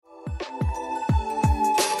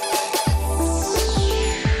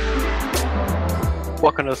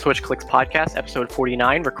Welcome to the Switch Clicks podcast, episode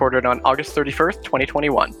 49, recorded on August 31st,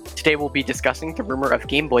 2021. Today we'll be discussing the rumor of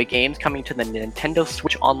Game Boy games coming to the Nintendo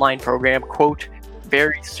Switch Online program, quote,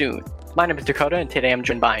 very soon. My name is Dakota, and today I'm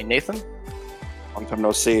joined by Nathan. Long time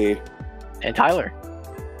no see. And Tyler.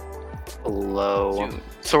 Hello.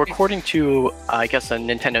 So according to, I guess, a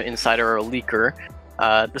Nintendo insider or a leaker,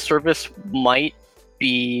 the service might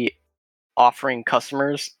be offering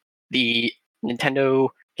customers the Nintendo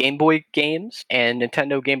Game Boy games and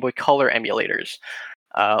Nintendo Game Boy Color emulators,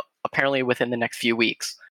 apparently within the next few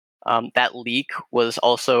weeks. That leak was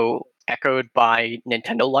also echoed by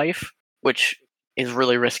Nintendo Life, which is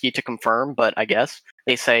really risky to confirm, but I guess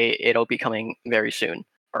they say it'll be coming very soon.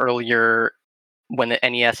 Earlier, when the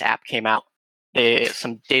NES app came out,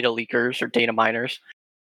 some data leakers or data miners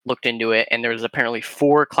looked into it, and there's apparently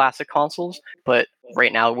 4 classic consoles, but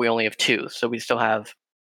right now we only have 2, so we still have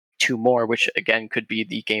 2 more, which again could be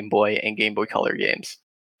the Game Boy and Game Boy Color games.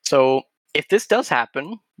 So if this does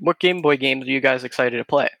happen, what Game Boy games are you guys excited to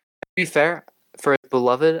play? To be fair, for as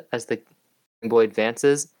beloved as the Game Boy Advance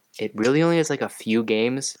is, it really only has like a few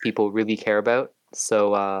games people really care about.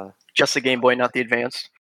 So Just the Game Boy, not the Advance?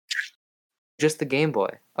 just the Game Boy.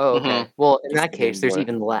 Oh, okay. Mhm. Well, in Just that the case, Game there's Boy.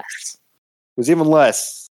 even less. There's even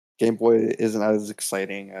less. Game Boy isn't as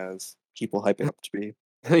exciting as people hype it up to be.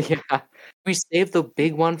 Yeah. We save the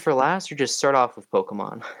big one for last, or just start off with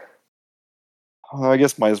Pokemon? I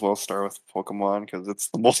guess might as well start with Pokemon because it's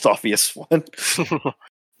the most obvious one.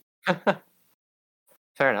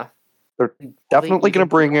 Fair enough. They're Will they definitely going even to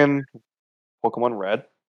bring in Pokemon Red.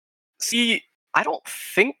 See, I don't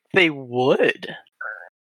think they would.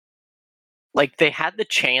 Like, they had the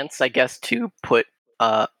chance, I guess, to put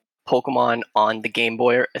Pokemon on the Game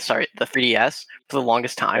Boy, the 3DS for the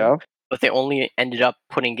longest time, Yeah. but they only ended up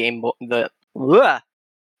putting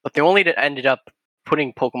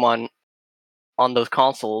Pokemon on those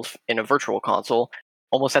consoles in a virtual console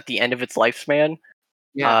almost at the end of its lifespan,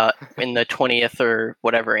 Yeah. in the 20th or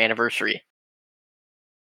whatever anniversary.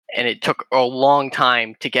 And it took a long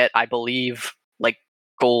time to get, I believe, like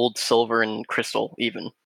gold, silver, and crystal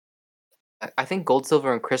even. I think Gold,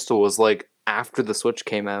 Silver, and Crystal was like after the Switch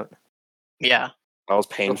came out. Yeah. That was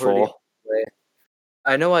Already painful.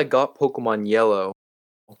 I know I got Pokemon Yellow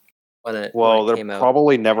when it Well, came they're out.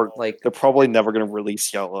 probably never Like, going to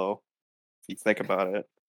release Yellow. If you think about it.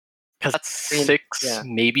 Because that's I mean, 6, yeah.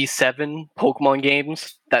 maybe 7 Pokemon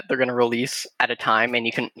games that they're going to release at a time,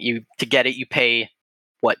 and to get it, you pay,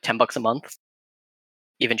 what, $10 a month?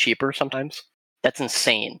 Even cheaper sometimes? That's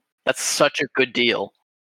insane. That's such a good deal.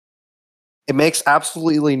 It makes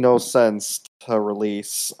absolutely no sense to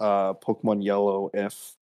release Pokemon Yellow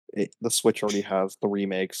if the Switch already has the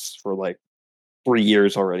remakes for like 3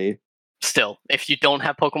 years already. Still, if you don't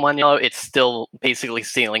have Pokemon Yellow, it's still basically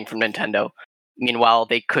stealing from Nintendo. Meanwhile,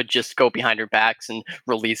 they could just go behind their backs and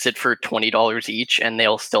release it for $20 each, and people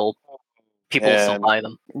will still And buy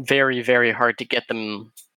them. Very, very hard to get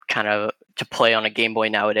them kind of to play on a Game Boy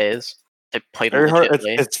nowadays. To play them very hard.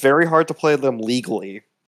 legitimately. It's very hard to play them legally,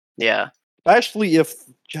 Yeah.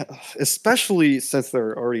 especially since there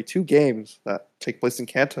are already 2 games that take place in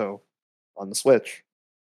Kanto on the Switch.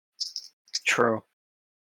 True.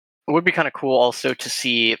 It would be kind of cool also to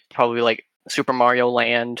see probably like Super Mario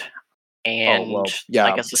Land and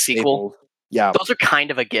I guess the sequel. Staples. Yeah, Those are kind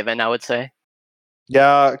of a given, I would say.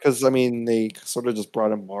 yeah, because I mean they sort of just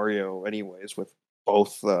brought in Mario anyways with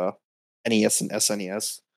both the NES and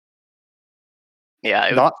SNES. Yeah.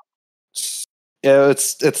 Not, yeah,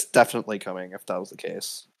 it's definitely coming if that was the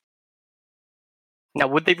case. Now,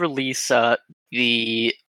 would they release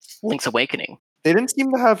the Link's Awakening? They didn't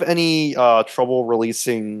seem to have any trouble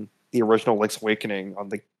releasing the original Link's Awakening on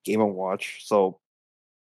the Game & Watch, so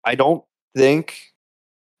I don't think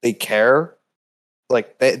they care.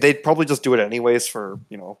 Like they'd probably just do it anyways for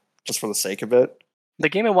just for the sake of it. The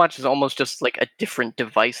Game & Watch is almost just like a different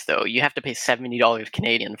device, though. You have to pay $70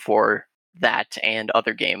 Canadian for that and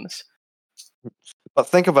other games. But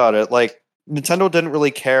think about it, like Nintendo didn't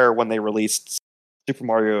really care when they released Super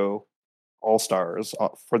Mario All-Stars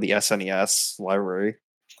for the SNES library.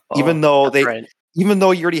 Even though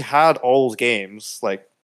you already had all those games, like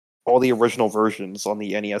all the original versions on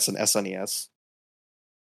the NES and SNES.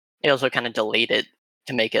 It also kind of delayed it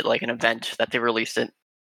to make it like an event that they released it.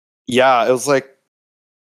 Yeah, it was like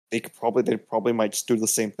they probably might just do the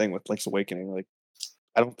same thing with Link's Awakening. Like,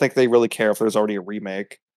 I don't think they really care if there's already a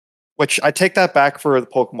remake. Which I take that back for the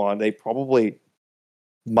Pokemon. They probably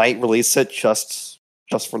might release it just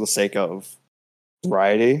for the sake of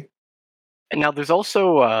variety. And now there's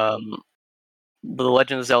also the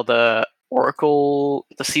Legend of Zelda Oracle,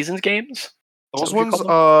 the Seasons games. Those what you ones,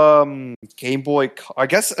 call Game Boy. I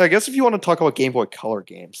guess if you want to talk about Game Boy Color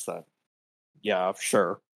games, then yeah,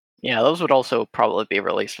 sure. Yeah, those would also probably be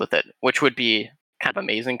released with it, which would be kind of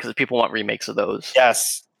amazing because people want remakes of those.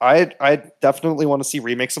 Yes, I definitely want to see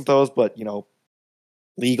remakes of those, but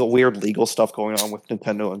weird legal stuff going on with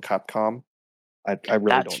Nintendo and Capcom. I really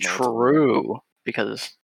That's don't know. true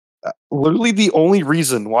because Literally, the only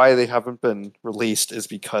reason why they haven't been released is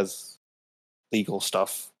because legal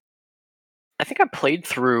stuff. I think I played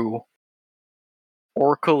through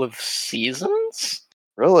Oracle of Seasons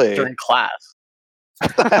Really, during class.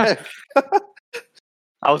 that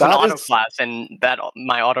I was in auto is class, and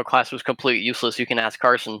my auto class was completely useless. You can ask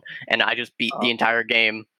Carson, and I just beat the entire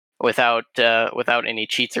game without any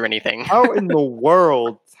cheats or anything. how in the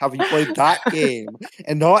world have you played that game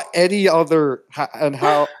and not any other? And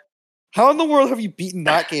how in the world have you beaten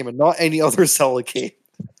that game and not any other Zelda game?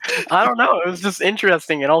 I don't know. It was just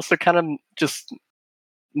interesting and also kind of just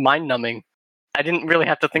mind numbing. I didn't really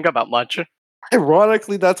have to think about much.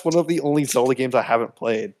 Ironically, that's one of the only Zelda games I haven't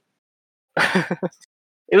played.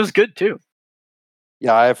 It was good too.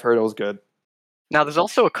 Yeah, I've heard it was good. Now, there's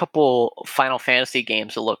also a couple Final Fantasy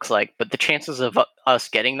games, it looks like, but the chances of us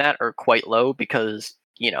getting that are quite low because,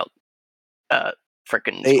 frickin'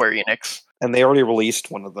 Square Enix. And they already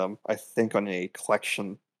released one of them, I think, on a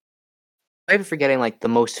collection. I'm forgetting like the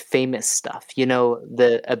most famous stuff,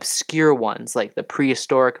 the obscure ones like the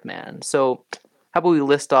Prehistoric Man. So, how about we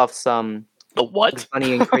list off some The what?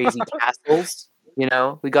 funny and crazy castles?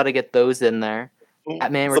 We got to get those in there.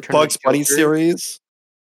 Batman The Return Bugs of the Bunny Joker, series.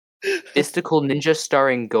 Mystical Ninja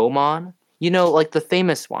starring Gomon. Like the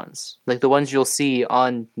famous ones, like the ones you'll see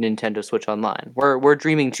on Nintendo Switch Online. We're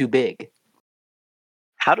dreaming too big.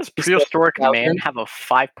 How does Prehistoric Man have a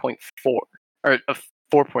 5.4 or a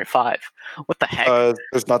 4.5? What the heck?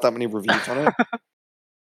 There's not that many reviews on it.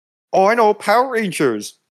 Oh, I know, Power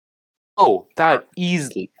Rangers. Oh, that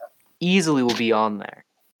easily will be on there.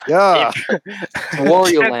 Yeah.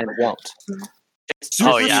 Wario Land won't.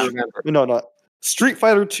 Oh yeah. Remember. No, not Street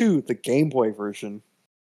Fighter 2, the Game Boy version.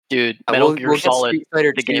 Dude, Metal Gear Solid, Street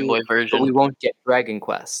Fighter the 2, Game Boy version. But we won't get Dragon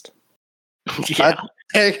Quest. Yeah.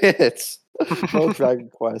 Dang it. No Dragon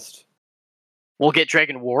Quest. We'll get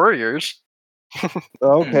Dragon Warriors.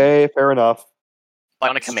 Okay, fair enough.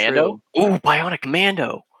 Bionic Commando? Ooh, Bionic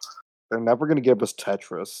Commando. They're never going to give us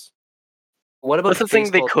Tetris. What about That's the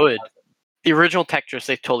thing they could. The original Tetris,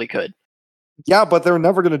 they totally could. Yeah, but they're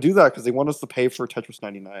never going to do that because they want us to pay for Tetris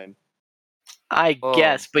 99. I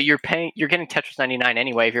guess, but you're getting Tetris 99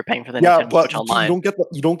 anyway if you're paying for the Nintendo Switch Online.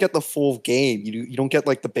 You don't get the full game. You don't get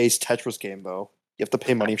like the base Tetris game though. You have to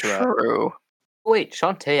pay money for that. True. Wait,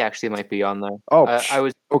 Shantae actually might be on there. Oh, I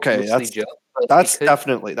was okay. That's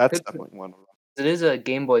definitely one of them. It is a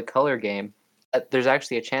Game Boy Color game. There's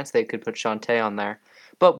actually a chance they could put Shantae on there,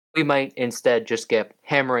 but we might instead just get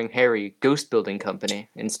Hammering Harry Ghost Building Company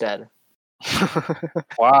instead.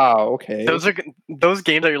 Wow. Okay. Those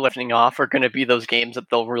games that you're lifting off are going to be those games that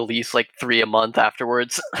they'll release like 3 a month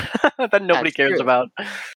afterwards that nobody cares about.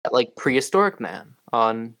 Like Prehistoric Man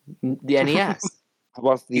on the NES.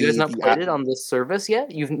 You guys not played it on this service yet?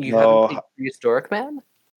 You haven't played Prehistoric Man?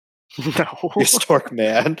 No. Prehistoric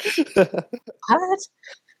Man. What?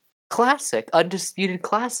 Classic, undisputed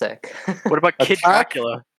classic. What about Kid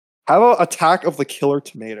Dracula? How about Attack of the Killer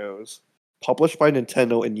Tomatoes, published by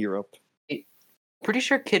Nintendo in Europe? Pretty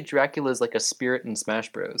sure Kid Dracula is like a spirit in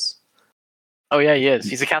Smash Bros. Oh yeah, he is.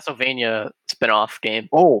 He's a Castlevania spin-off game.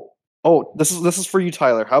 Oh, this is for you,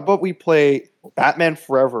 Tyler. How about we play Batman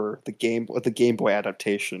Forever, the Game Boy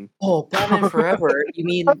adaptation? Oh, Batman Forever? You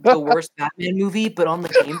mean the worst Batman movie, but on the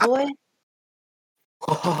Game Boy?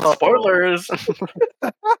 Oh. Spoilers.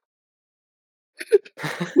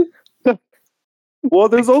 Well,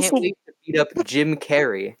 there's I also can't wait to beat up Jim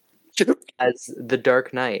Carrey as the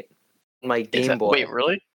Dark Knight. My Game Boy. Wait,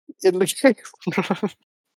 really? In the game.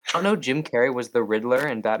 Oh no, Jim Carrey was the Riddler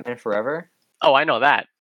in Batman Forever? Oh, I know that.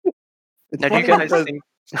 Now, do you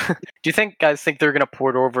guys think they're gonna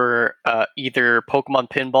port over either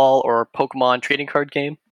Pokemon Pinball or Pokemon Trading Card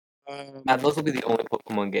Game? Those will be the only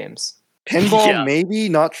Pokemon games. Pinball, maybe.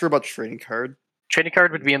 Not sure about Trading Card. Trading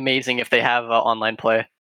Card would be amazing if they have online play.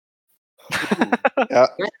 Yeah.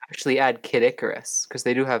 Actually, add Kid Icarus because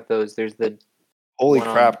they do have those. There's the holy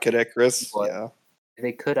crap, Kid Icarus. Yeah,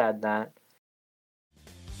 they could add that.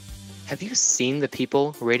 Have you seen the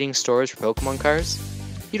people raiding stores for Pokemon cards?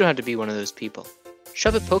 You don't have to be one of those people.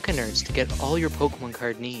 Shop at PokeNerds to get all your Pokemon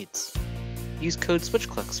card needs. Use code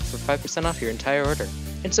SwitchClicks for 5% off your entire order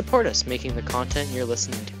and support us making the content you're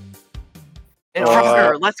listening to.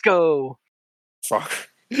 Frogger, let's go. Frogger.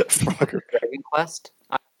 Dragon Quest.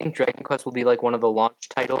 think Dragon Quest will be like one of the launch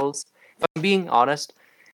titles. If I'm being honest,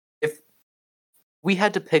 if we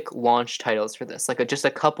had to pick launch titles for this, like just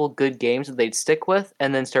a couple good games that they'd stick with,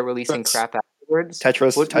 and then start releasing crap afterwards.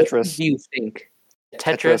 Tetris. What do you think?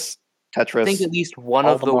 Tetris. I think at least one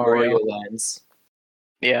All of the the Mario. Wario lands.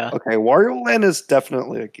 Yeah. Okay, Wario Land is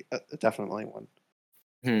definitely one.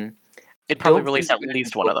 It'd probably Don't release think at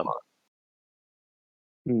least one of them.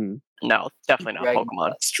 No, definitely not Dragon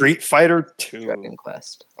Pokemon. Street Fighter 2 Dragon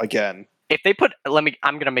Quest. again. If they put, I'm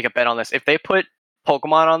gonna make a bet on this. If they put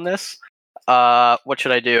Pokemon on this, what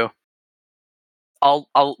should I do? I'll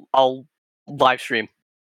live stream.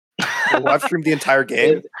 We'll live stream the entire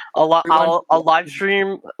game. I'll live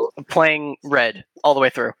stream playing Red all the way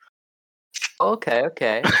through.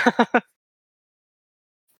 Okay.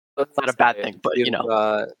 It's not a bad thing, but you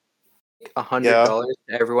know. $100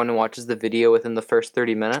 to everyone who watches the video within the first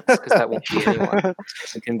 30 minutes, because that won't be anyone.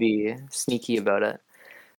 You can be sneaky about it.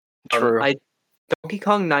 True. Donkey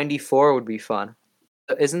Kong 94 would be fun.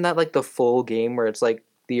 Isn't that like the full game where it's like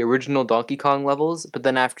the original Donkey Kong levels, but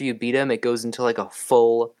then after you beat him, it goes into like a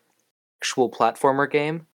full actual platformer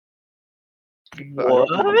game? I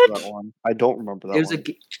don't remember that one.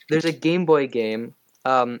 There's a Game Boy game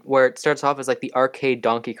where it starts off as like the arcade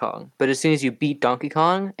Donkey Kong, but as soon as you beat Donkey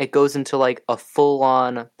Kong, it goes into like a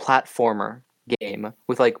full-on platformer game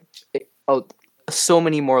with like so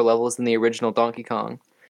many more levels than the original Donkey Kong.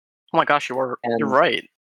 Oh my gosh, you're right.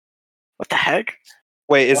 What the heck?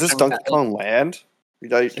 Wait, is this Donkey Kong Land?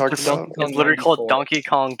 You're talking about? It's literally called Donkey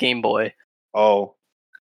Kong Game Boy. Oh,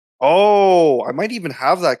 I might even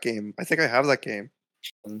have that game. I think I have that game.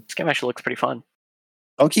 This game actually looks pretty fun.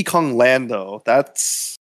 Donkey Kong Land, though,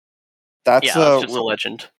 that's just a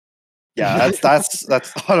legend. Yeah, that's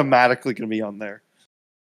automatically gonna be on there.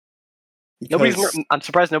 I'm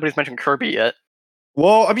surprised nobody's mentioned Kirby yet.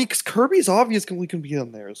 Well, I mean, because Kirby's obviously gonna be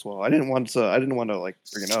on there as well. I didn't want to like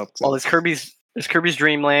bring it up. Well, there's Kirby's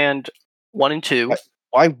Dream Land 1 and 2.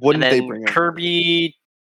 Why wouldn't and then they bring Kirby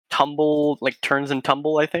Tumble, like Turns and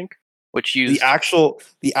Tumble, I think, which used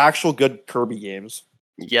the actual good Kirby games.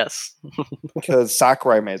 Yes, because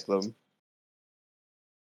Sakurai made them.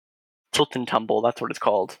 Tilt and Tumble, that's what it's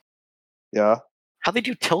called. Yeah. How'd they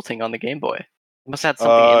do tilting on the Game Boy? It must have had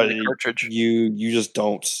something in the cartridge. You just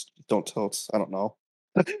don't tilt. I don't know.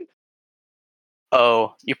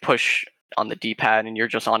 Oh, you push on the D-pad and you're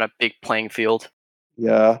just on a big playing field.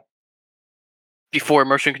 Yeah. Before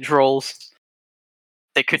motion controls.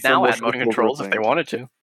 They could now add motion controls if they wanted to.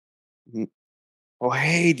 Oh,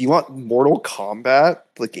 hey, do you want Mortal Kombat,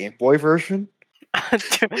 the Game Boy version?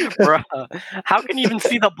 Bruh, how can you even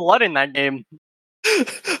see the blood in that game?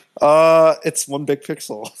 It's one big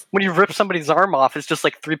pixel. When you rip somebody's arm off, it's just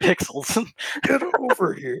like 3 pixels. Get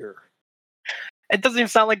over here. It doesn't even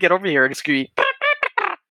sound like get over here. It's gonna be...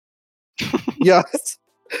 Yeah.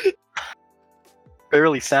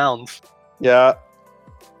 Barely sounds. Yeah.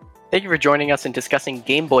 Thank you for joining us in discussing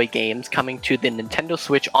Game Boy games coming to the Nintendo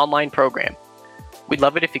Switch online program. We'd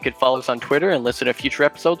love it if you could follow us on Twitter and listen to future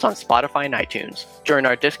episodes on Spotify and iTunes. Join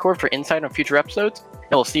our Discord for insight on future episodes,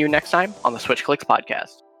 and we'll see you next time on the Switch Clicks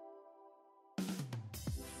podcast.